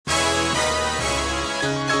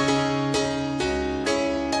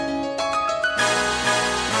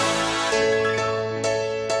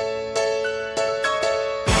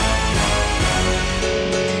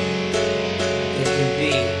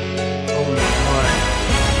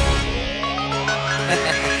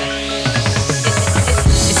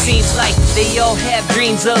They all have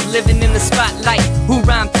dreams of living in the spotlight. Who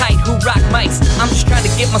rhyme tight, who rock mics. I'm just trying to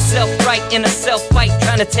get myself right in a self-fight,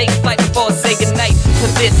 trying to take flight before I say goodnight to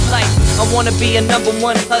this life. I wanna be a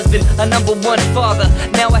 #1 husband, a #1 father.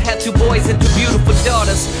 Now I have 2 boys and 2 beautiful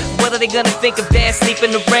daughters. What are they gonna think of dad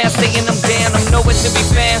sleeping around, saying I'm down, I'm nowhere to be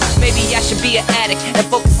found? Maybe I should be an addict and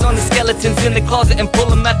focus on the skeletons in the closet and pull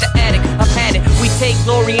them out the attic. I've had it. We take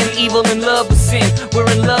glory in evil and love with sin. We're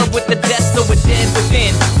in love with the death, so we're dead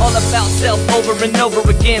within. All about self over and over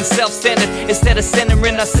again. Self-centered instead of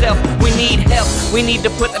centering ourselves. We need help. We need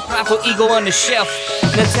to put the prideful ego on the shelf.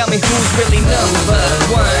 Now tell me who's really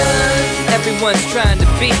 #1. Everyone's trying to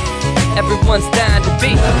be. Everyone's dying to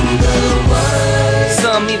be.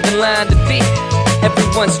 Some even lying to be.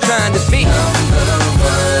 Everyone's trying to be.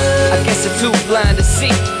 I guess they're too blind to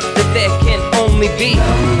see that there can only be.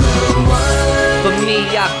 For me,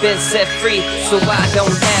 I've been set free, so I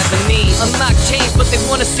don't have a need. Unlock chains, but they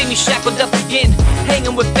wanna see me shackled up again.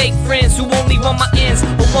 Hanging with fake friends who only want my ends,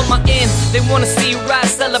 or want my end. They wanna see you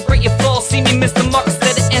rise, celebrate your fall. See me miss the mark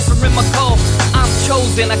instead of answering my call. I'm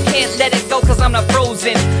chosen, I can't let it go cause I'm not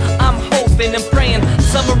frozen. I'm hoping and praying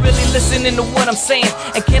some are really listening to what I'm saying.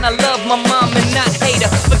 And can I love my mom and not hate her?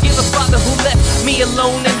 Forgive the father who left me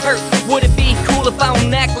alone and hurt. Would it be cool if I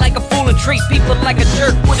don't act like a fool and treat people like a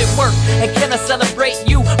jerk? Would it work? And can I celebrate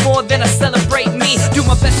you more than I celebrate me? Do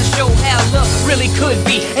my best to show how love really could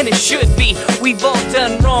be, and it should be. We've all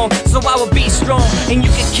done wrong, so I will be strong. And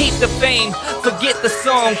you can keep the fame, forget the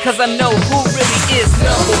song, cause I know who really is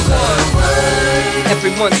 #1.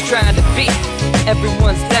 Everyone's trying to be.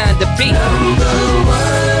 Everyone's dying to be.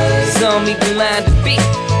 Some even lying to be.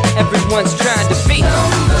 Everyone's trying to be. I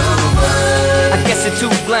guess they're too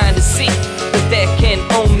blind to see that there can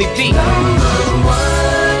only be.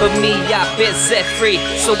 But me, I've been set free,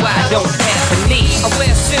 so I don't have a need. I wear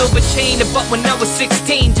a silver chain, but when I was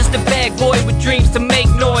 16, just a bad boy with dreams to make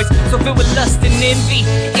noise, so filled with lust and envy.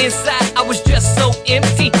 Inside, I was just so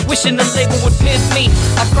empty, wishing the label would pimp me.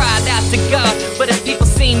 I cried out to God, but if people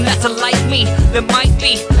seem not to like me, there might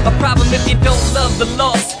be a problem if you don't love the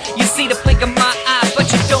lost. You see the plank in my eye,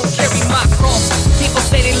 but you don't carry my cross. People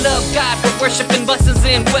say they love God, but worshiping blessings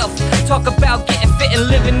and wealth. Talk about getting fit and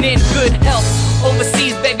living in good health.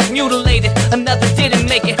 Overseas, babies mutilated, another didn't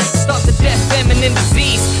make it. Start to death, famine, and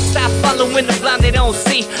disease. Stop following the blind, they don't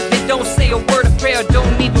see. They don't say a word of prayer,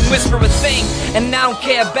 don't even whisper a thing. And I don't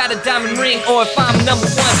care about a diamond ring or if I'm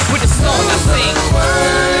 #1 with a song I sing.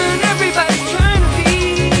 Everybody's trying to be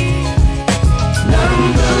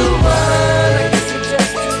 #1. I guess you're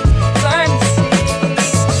just too blind to see.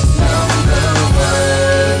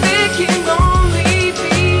 #1. There can only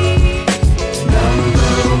be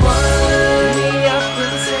 #1. Me, I've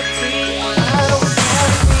been set free. I don't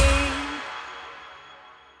have a need.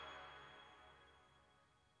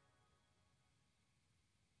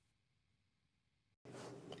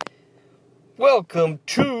 Welcome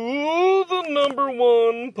to the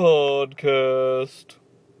 #1 podcast.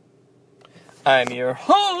 I'm your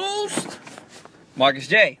host, Marcus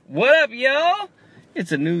J. What up, y'all?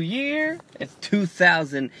 It's a new year. It's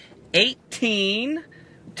 2018.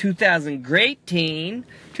 2018.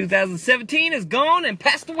 2017 is gone and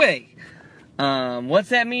passed away. What's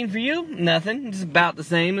that mean for you? Nothing. It's about the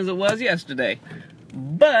same as it was yesterday.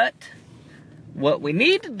 But what we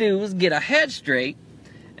need to do is get our head straight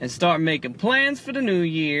and start making plans for the new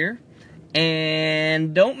year,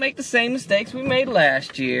 and don't make the same mistakes we made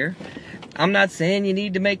last year. I'm not saying you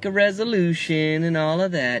need to make a resolution and all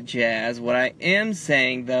of that jazz. What I am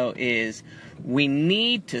saying, though, is we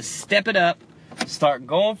need to step it up, start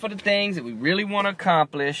going for the things that we really want to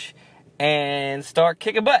accomplish, and start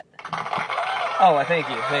kicking butt. Oh, thank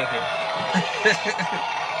you.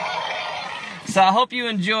 So I hope you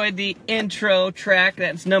enjoyed the intro track.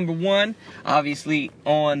 That's #1. Obviously,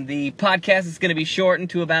 on the podcast, it's going to be shortened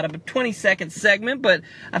to about a 20-second segment, but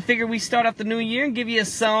I figured we start off the new year and give you a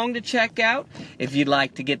song to check out. If you'd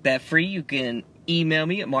like to get that free, you can email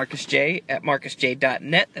me at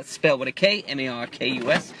marcusj@marcusj.net. That's spelled with a K,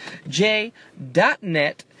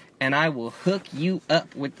 MARKUSJ.net, and I will hook you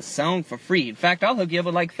up with the song for free. In fact, I'll hook you up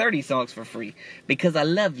with like 30 songs for free, because I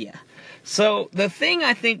love you. So the thing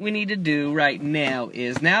I think we need to do right now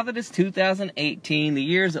is, now that it's 2018, the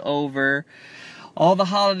year's over, all the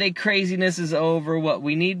holiday craziness is over, what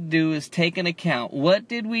we need to do is take an account. What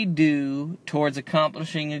did we do towards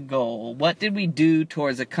accomplishing a goal? What did we do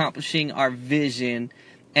towards accomplishing our vision?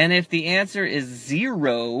 And if the answer is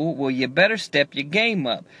 0, well, you better step your game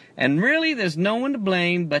up. And really, there's no one to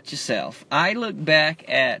blame but yourself. I look back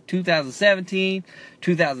at 2017,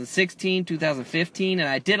 2016, 2015, and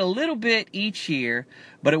I did a little bit each year,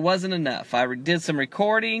 but it wasn't enough. I did some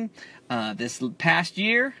recording. This past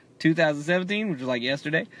year, 2017, which was like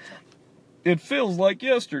yesterday, it feels like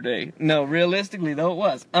yesterday. No, realistically though, it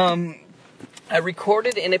was. I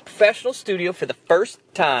recorded in a professional studio for the first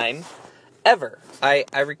time ever. I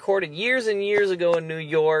recorded years and years ago in New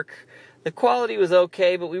York. The quality was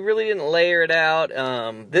okay, but we really didn't layer it out.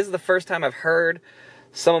 This is the first time I've heard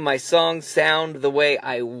some of my songs sound the way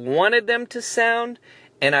I wanted them to sound,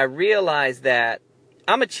 and I realized that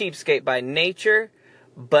I'm a cheapskate by nature,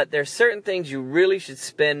 but there's certain things you really should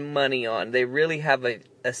spend money on. They really have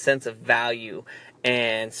a sense of value.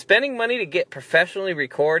 And spending money to get professionally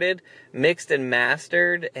recorded, mixed and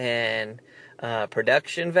mastered, and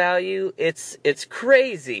production value, it's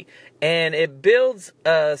crazy. And it builds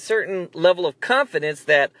a certain level of confidence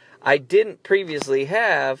that I didn't previously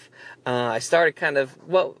have. I started kind of,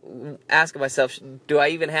 asking myself, do I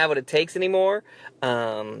even have what it takes anymore?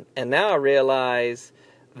 And now I realize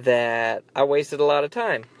that I wasted a lot of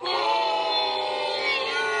time.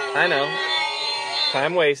 I know.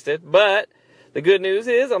 Time wasted. But the good news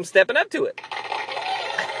is I'm stepping up to it.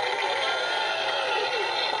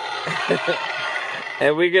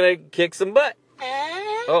 And we're going to kick some butt.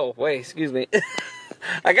 Oh, wait, excuse me.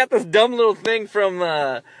 I got this dumb little thing from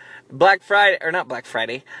Black Friday, or not Black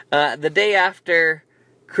Friday, the day after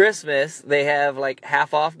Christmas, they have like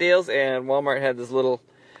half off deals, and Walmart had this little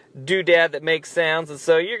doodad that makes sounds, and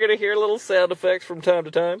so you're going to hear little sound effects from time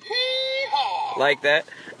to time. Like that.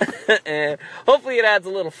 And hopefully it adds a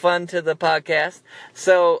little fun to the podcast.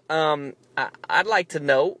 So, I'd like to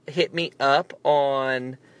know, hit me up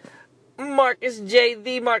on Marcus J,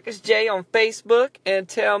 the Marcus J on Facebook, and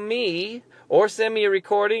tell me, or send me a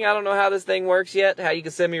recording. I don't know how this thing works yet, how you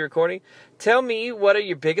can send me a recording. Tell me, what are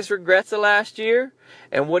your biggest regrets of last year,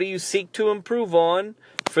 and what do you seek to improve on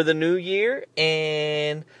for the new year?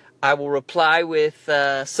 And I will reply with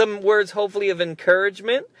some words, hopefully, of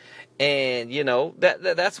encouragement. And, you know,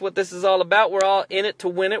 that's what this is all about. We're all in it to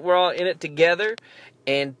win it. We're all in it together.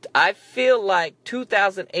 And I feel like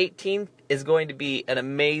 2018 is going to be an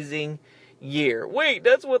amazing year. Wait,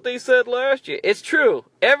 that's what they said last year. It's true.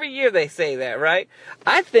 Every year they say that, right?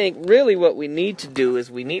 I think really what we need to do is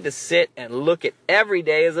we need to sit and look at every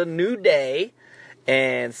day as a new day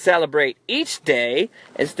and celebrate each day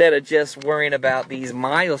instead of just worrying about these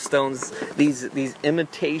milestones, these these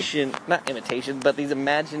imaginary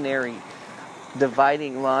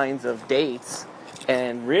dividing lines of dates,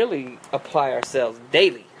 and really apply ourselves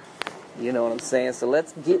daily. You know what I'm saying? So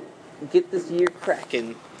let's get this year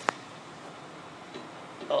cracking.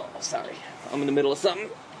 Oh, sorry. I'm in the middle of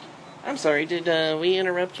something. I'm sorry, did we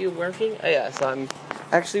interrupt you working? Oh, yeah, so I'm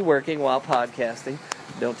actually working while podcasting.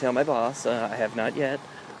 Don't tell my boss. I have not yet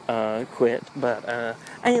quit, but I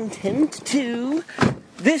intend to.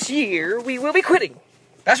 This year, we will be quitting.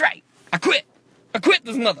 That's right. I quit. I quit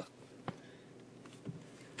this mother.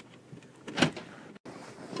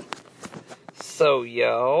 So,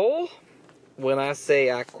 yo, when I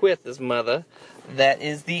say I quit this mother, that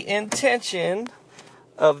is the intention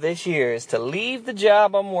of this year, is to leave the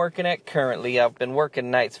job I'm working at currently. I've been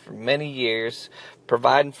working nights for many years,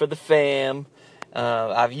 providing for the fam.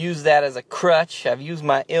 I've used that as a crutch. I've used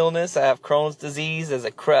my illness. I have Crohn's disease as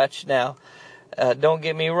a crutch. Now, don't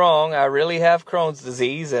get me wrong. I really have Crohn's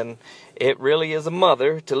disease, and it really is a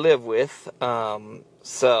mother to live with.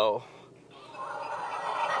 So,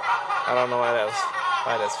 I don't know why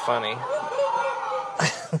that's funny.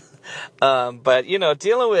 But, you know,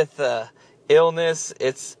 dealing with illness,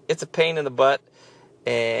 it's a pain in the butt.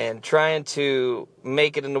 And trying to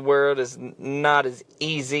make it in the world is not as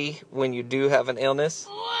easy when you do have an illness.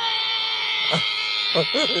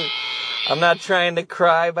 I'm not trying to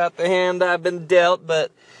cry about the hand I've been dealt,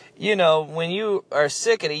 but, you know, when you are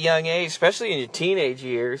sick at a young age, especially in your teenage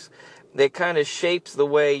years, it kind of shapes the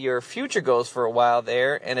way your future goes for a while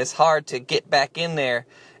there, and it's hard to get back in there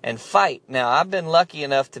and fight. Now, I've been lucky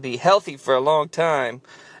enough to be healthy for a long time,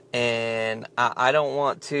 and I don't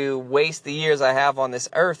want to waste the years I have on this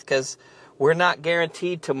earth, because we're not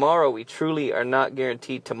guaranteed tomorrow. We truly are not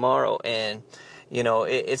guaranteed tomorrow. And, you know,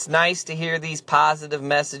 it's nice to hear these positive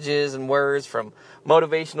messages and words from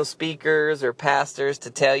motivational speakers or pastors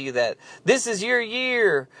to tell you that this is your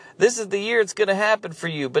year. This is the year it's going to happen for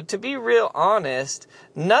you. But to be real honest,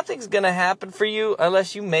 nothing's going to happen for you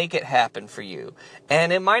unless you make it happen for you.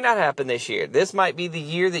 And it might not happen this year. This might be the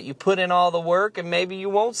year that you put in all the work, and maybe you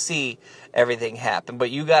won't see everything happen,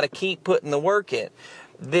 but you got to keep putting the work in.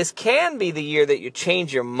 This can be the year that you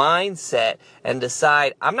change your mindset and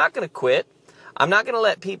decide, I'm not going to quit. I'm not going to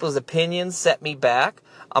let people's opinions set me back.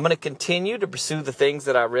 I'm going to continue to pursue the things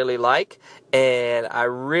that I really like, and I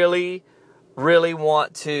really, really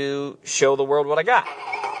want to show the world what I got.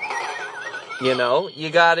 You know,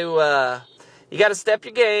 you got to step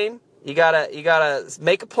your game. You gotta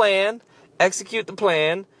make a plan, execute the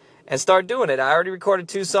plan, and start doing it. I already recorded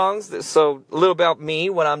 2 songs, so a little about me,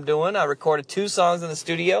 what I'm doing. I recorded 2 songs in the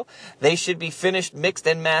studio. They should be finished, mixed,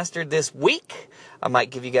 and mastered this week. I might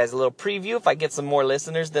give you guys a little preview if I get some more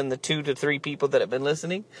listeners than the 2 to 3 people that have been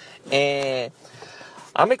listening. And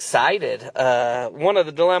I'm excited. One of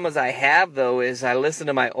the dilemmas I have, though, is I listen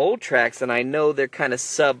to my old tracks, and I know they're kind of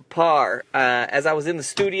subpar. As I was in the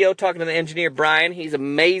studio talking to the engineer, Brian, he's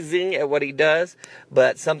amazing at what he does,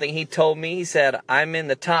 but something he told me, he said, I'm in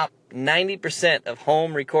the top 90% of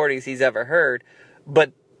home recordings he's ever heard,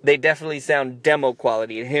 but they definitely sound demo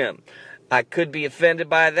quality to him. I could be offended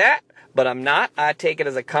by that, but I'm not. I take it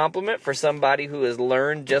as a compliment for somebody who has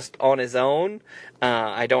learned just on his own.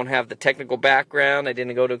 I don't have the technical background. I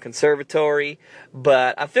didn't go to a conservatory,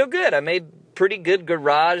 but I feel good. I made pretty good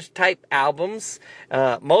garage type albums.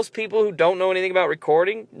 Most people who don't know anything about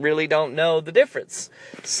recording really don't know the difference.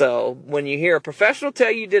 So when you hear a professional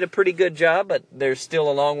tell you did a pretty good job, but there's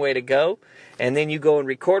still a long way to go, and then you go and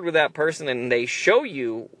record with that person and they show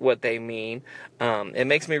you what they mean, it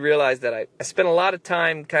makes me realize that I spent a lot of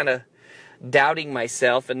time kind of doubting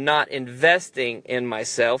myself and not investing in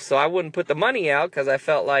myself, so I wouldn't put the money out because I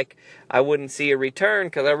felt like I wouldn't see a return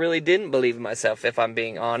because I really didn't believe in myself, if I'm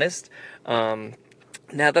being honest. Now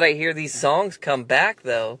that I hear these songs come back,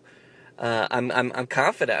 though, I'm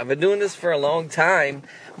confident. I've been doing this for a long time,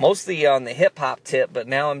 mostly on the hip-hop tip, but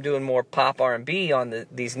now I'm doing more pop R&B on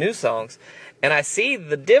these new songs, and I see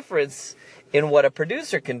the difference in what a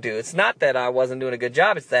producer can do. It's not that I wasn't doing a good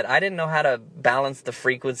job, it's that I didn't know how to balance the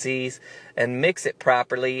frequencies and mix it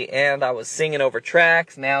properly, and I was singing over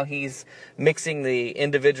tracks. Now he's mixing the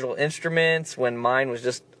individual instruments when mine was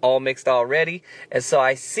just all mixed already, and so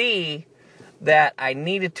I see that I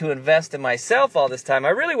needed to invest in myself all this time. I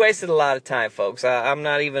really wasted a lot of time, folks. I'm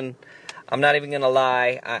not even gonna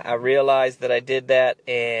lie. I realized that I did that,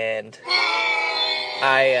 and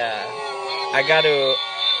I gotta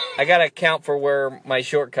account for where my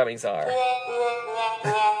shortcomings are.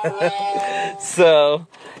 So,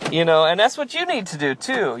 you know, and that's what you need to do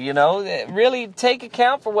too, you know, really take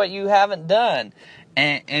account for what you haven't done,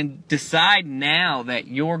 and decide now that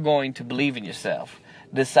you're going to believe in yourself.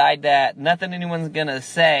 Decide that nothing anyone's gonna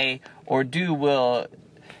say or do will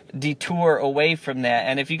detour away from that.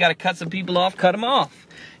 And if you gotta cut some people off, cut them off.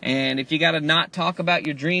 And if you gotta not talk about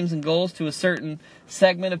your dreams and goals to a certain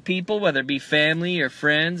segment of people, whether it be family or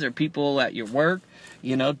friends or people at your work,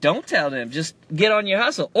 you know, don't tell them. Just get on your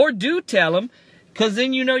hustle. Or do tell them, because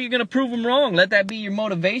then you know you're going to prove them wrong. Let that be your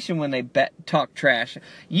motivation when they talk trash.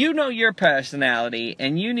 You know your personality,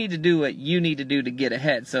 and you need to do what you need to do to get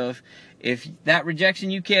ahead. So if that rejection,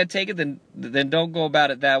 you can't take it, then don't go about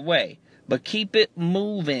it that way. But keep it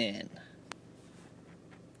moving.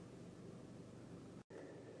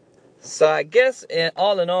 So I guess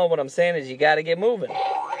all in all, what I'm saying is you got to get moving.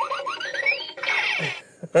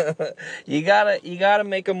 you gotta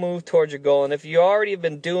make a move towards your goal. And if you already have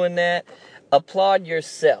been doing that, applaud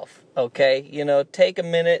yourself. Okay, you know, take a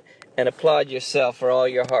minute and applaud yourself for all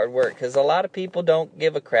your hard work, because a lot of people don't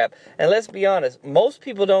give a crap. And let's be honest, most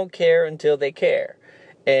people don't care until they care.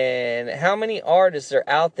 And how many artists are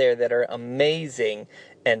out there that are amazing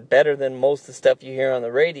and better than most of the stuff you hear on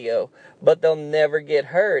the radio, but they'll never get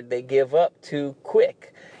heard? They give up too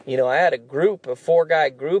quick. You know, I had a group, a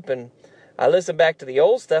 4-guy group, and I listened back to the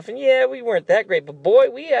old stuff, and yeah, we weren't that great, but boy,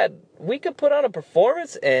 we could put on a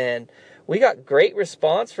performance, and we got great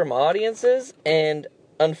response from audiences. And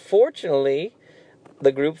unfortunately,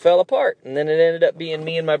 the group fell apart, and then it ended up being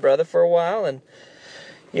me and my brother for a while. And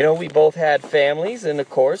you know, we both had families, and of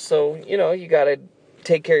course, so you know, you got to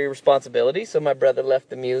take care of your responsibilities. So my brother left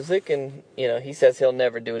the music, and you know, he says he'll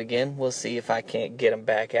never do it again. We'll see if I can't get him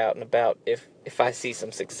back out and about if I see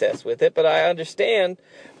some success with it. But I understand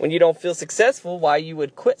when you don't feel successful why you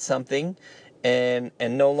would quit something and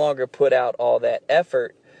no longer put out all that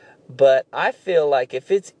effort. But I feel like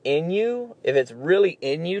if it's in you, if it's really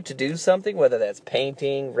in you to do something, whether that's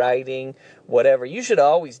painting, writing, whatever, you should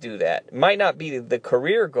always do that. It might not be the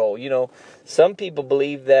career goal. You know, some people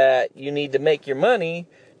believe that you need to make your money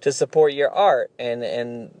to support your art,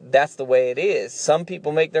 and that's the way it is. Some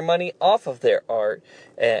people make their money off of their art,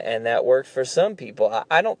 and that works for some people.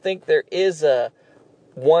 I don't think there is a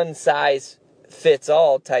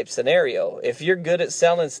one-size-fits-all type scenario. If you're good at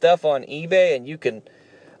selling stuff on eBay and you can,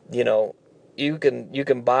 you know, you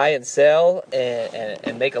can buy and sell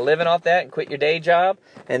and make a living off that and quit your day job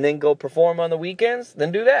and then go perform on the weekends,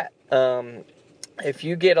 then do that. If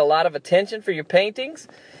you get a lot of attention for your paintings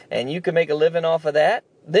and you can make a living off of that,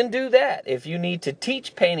 then do that. If you need to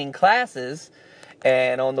teach painting classes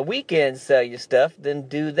and on the weekends sell your stuff, then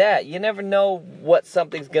do that. You never know what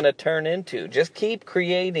something's going to turn into. Just keep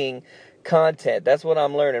creating content. That's what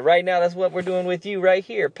I'm learning. Right now, that's what we're doing with you right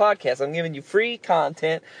here, podcast. I'm giving you free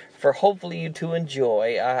content for hopefully you to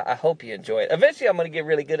enjoy. I hope you enjoy it. Eventually, I'm going to get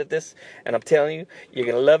really good at this, and I'm telling you, you're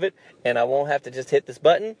going to love it, and I won't have to just hit this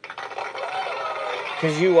button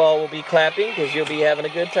because you all will be clapping because you'll be having a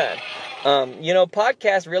good time.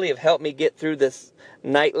 Podcasts really have helped me get through this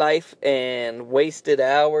nightlife and wasted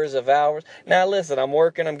hours of hours. Now, listen, I'm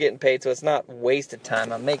working, I'm getting paid, so it's not wasted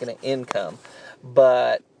time. I'm making an income.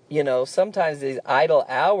 But, sometimes these idle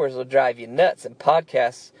hours will drive you nuts, and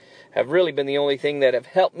podcasts have really been the only thing that have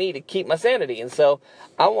helped me to keep my sanity. And so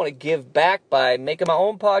I want to give back by making my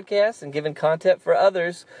own podcast and giving content for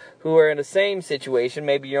others who are in the same situation.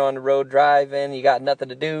 Maybe you're on the road driving, you got nothing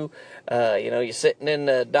to do, you're sitting in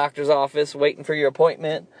the doctor's office waiting for your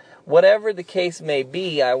appointment. Whatever the case may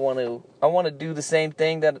be, I want to do the same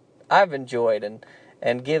thing that I've enjoyed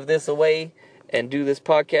and give this away and do this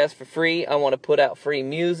podcast for free. I want to put out free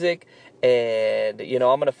music, and I'm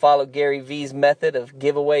going to follow Gary V's method of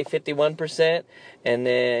give away 51% and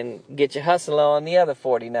then get your hustle on the other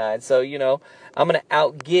 49. So, I'm going to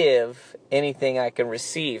outgive anything I can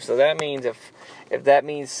receive. So that means if that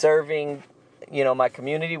means serving my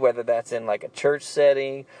community, whether that's in like a church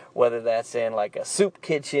setting, whether that's in like a soup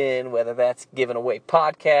kitchen, whether that's giving away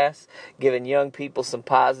podcasts, giving young people some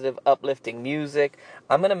positive, uplifting music,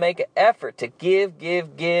 I'm going to make an effort to give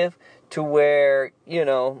to where,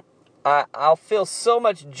 I'll feel so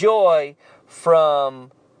much joy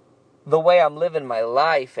from the way I'm living my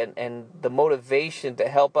life and the motivation to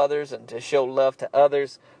help others and to show love to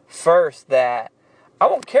others first, that I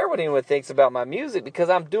won't care what anyone thinks about my music because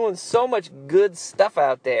I'm doing so much good stuff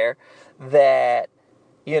out there that,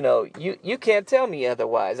 you can't tell me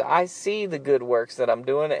otherwise. I see the good works that I'm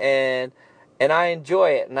doing and I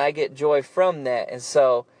enjoy it and I get joy from that. And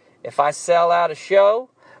so if I sell out a show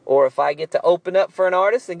or if I get to open up for an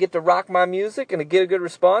artist and get to rock my music and to get a good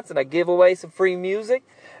response and I give away some free music,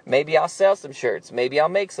 maybe I'll sell some shirts. Maybe I'll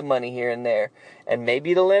make some money here and there. And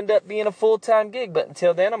maybe it'll end up being a full-time gig. But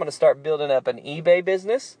until then, I'm going to start building up an eBay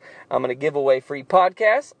business. I'm going to give away free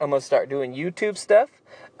podcasts. I'm going to start doing YouTube stuff,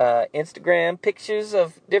 Instagram pictures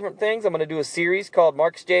of different things. I'm going to do a series called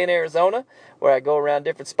Marcus J in Arizona, where I go around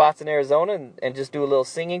different spots in Arizona and just do a little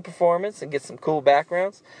singing performance and get some cool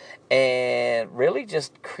backgrounds. And really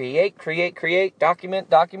just create, document.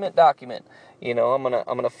 I'm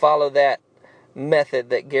gonna follow that method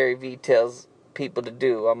that Gary Vee tells people to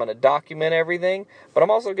do. I'm going to document everything, but I'm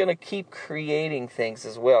also going to keep creating things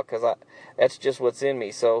as well because that's just what's in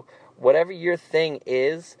me. So whatever your thing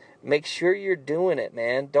is, make sure you're doing it,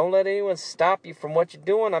 man. Don't let anyone stop you from what you're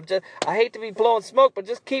doing. I hate to be blowing smoke, but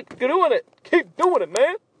just keep doing it. Keep doing it,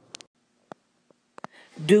 man.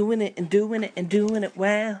 Doing it and doing it and doing it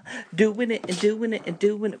well. Doing it and doing it and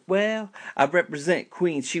doing it well. I represent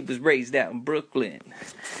Queens. She was raised out in Brooklyn.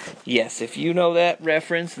 Yes, if you know that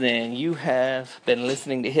reference, then you have been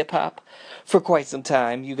listening to hip-hop for quite some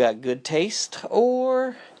time. You got good taste,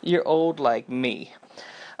 or you're old like me.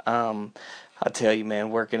 I'll tell you,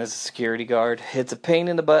 man, working as a security guard, it's a pain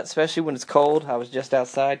in the butt, especially when it's cold. I was just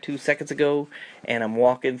outside 2 seconds ago, and I'm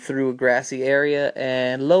walking through a grassy area,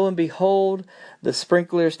 and lo and behold, the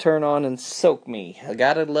sprinklers turn on and soak me. I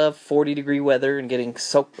gotta love 40-degree weather and getting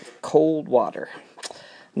soaked with cold water.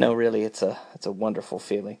 No, really, it's a wonderful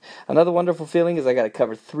feeling. Another wonderful feeling is I gotta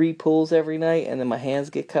cover 3 pools every night, and then my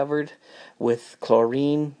hands get covered with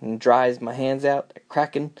chlorine and dries my hands out. They're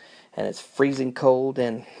cracking. And it's freezing cold,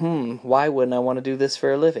 and why wouldn't I want to do this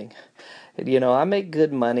for a living? I make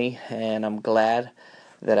good money, and I'm glad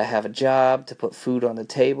that I have a job to put food on the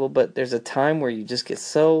table, but there's a time where you just get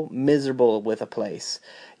so miserable with a place.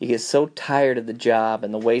 You get so tired of the job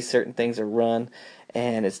and the way certain things are run,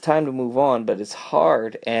 and it's time to move on, but it's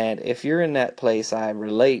hard. And if you're in that place, I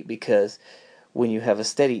relate, because when you have a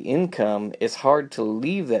steady income, it's hard to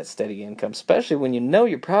leave that steady income, especially when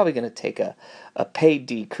you're probably going to take a pay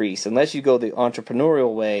decrease, unless you go the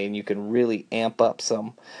entrepreneurial way and you can really amp up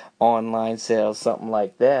some online sales, something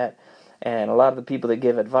like that. And a lot of the people that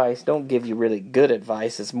give advice don't give you really good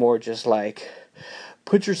advice. It's more just like,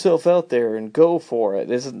 put yourself out there and go for it.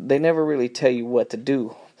 They never really tell you what to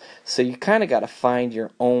do. So you kind of got to find your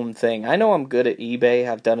own thing. I know I'm good at eBay.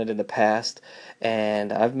 I've done it in the past,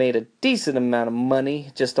 and I've made a decent amount of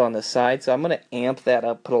money just on the side. So I'm going to amp that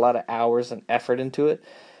up, put a lot of hours and effort into it,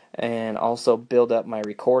 and also build up my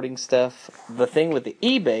recording stuff. The thing with the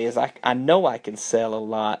eBay is I know I can sell a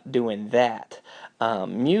lot doing that.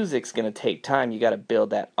 Music's going to take time. You got to build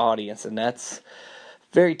that audience, and that's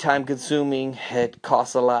very time consuming. It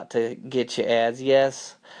costs a lot to get your ads.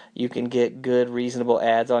 Yes, you can get good, reasonable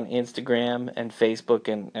ads on Instagram and Facebook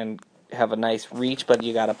and have a nice reach, but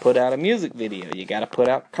you got to put out a music video. You got to put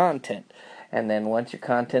out content. And then once your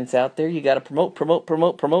content's out there, you got to promote,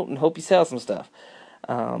 and hope you sell some stuff.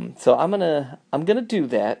 So I'm gonna do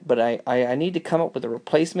that, but I need to come up with a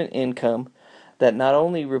replacement income that not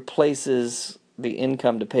only replaces the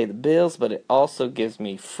income to pay the bills, but it also gives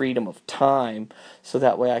me freedom of time, so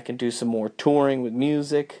that way I can do some more touring with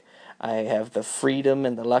music. I have the freedom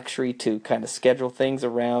and the luxury to kind of schedule things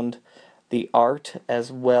around the art,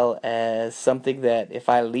 as well as something that if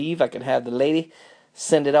I leave, I can have the lady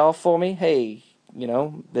send it off for me. Hey,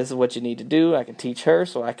 this is what you need to do. I can teach her,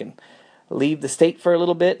 so I can leave the state for a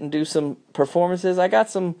little bit and do some performances. I got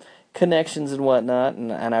some connections and whatnot,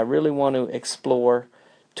 and I really want to explore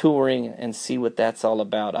touring and see what that's all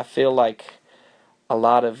about. I feel like a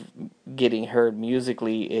lot of getting heard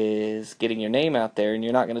musically is getting your name out there, and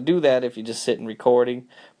you're not going to do that if you just sit and recording,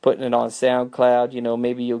 putting it on SoundCloud.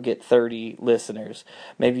 Maybe you'll get 30 listeners.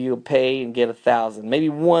 Maybe you'll pay and get 1,000. Maybe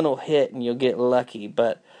one will hit and you'll get lucky,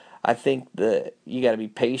 but I think that you got to be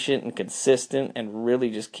patient and consistent and really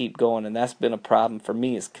just keep going, and that's been a problem for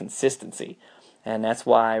me, is consistency. And that's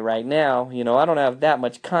why right now, I don't have that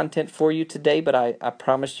much content for you today, but I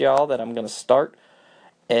promised y'all that I'm going to start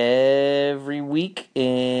every week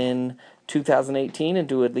in 2018 and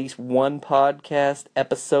do at least one podcast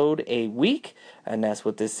episode a week, and that's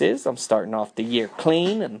what this is. I'm starting off the year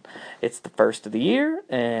clean, and it's the first of the year,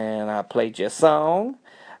 and I played you a song.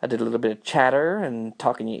 I did a little bit of chatter and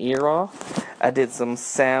talking your ear off. I did some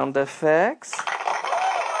sound effects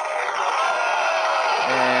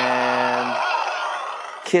and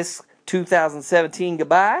kiss 2017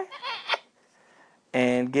 goodbye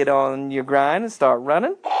and get on your grind and start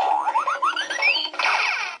running.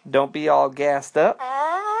 Don't be all gassed up.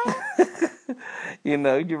 You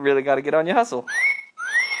really got to get on your hustle.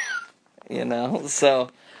 So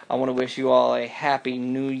I want to wish you all a happy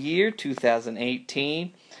new year,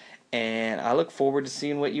 2018. And I look forward to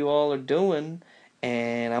seeing what you all are doing.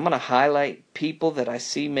 And I'm going to highlight people that I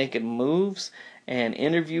see making moves and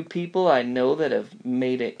interview people I know that have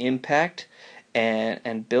made an impact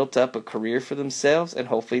and built up a career for themselves. And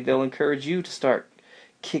hopefully they'll encourage you to start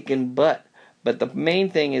kicking butt. But the main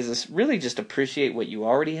thing is really just appreciate what you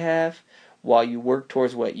already have while you work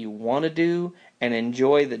towards what you want to do, and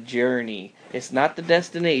enjoy the journey. It's not the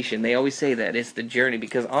destination. They always say that. It's the journey.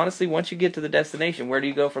 Because honestly, once you get to the destination, where do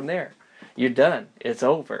you go from there? You're done. It's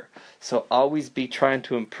over. So always be trying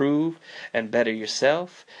to improve and better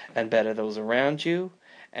yourself and better those around you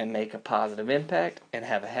and make a positive impact, and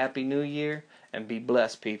have a happy new year, and be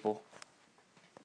blessed, people.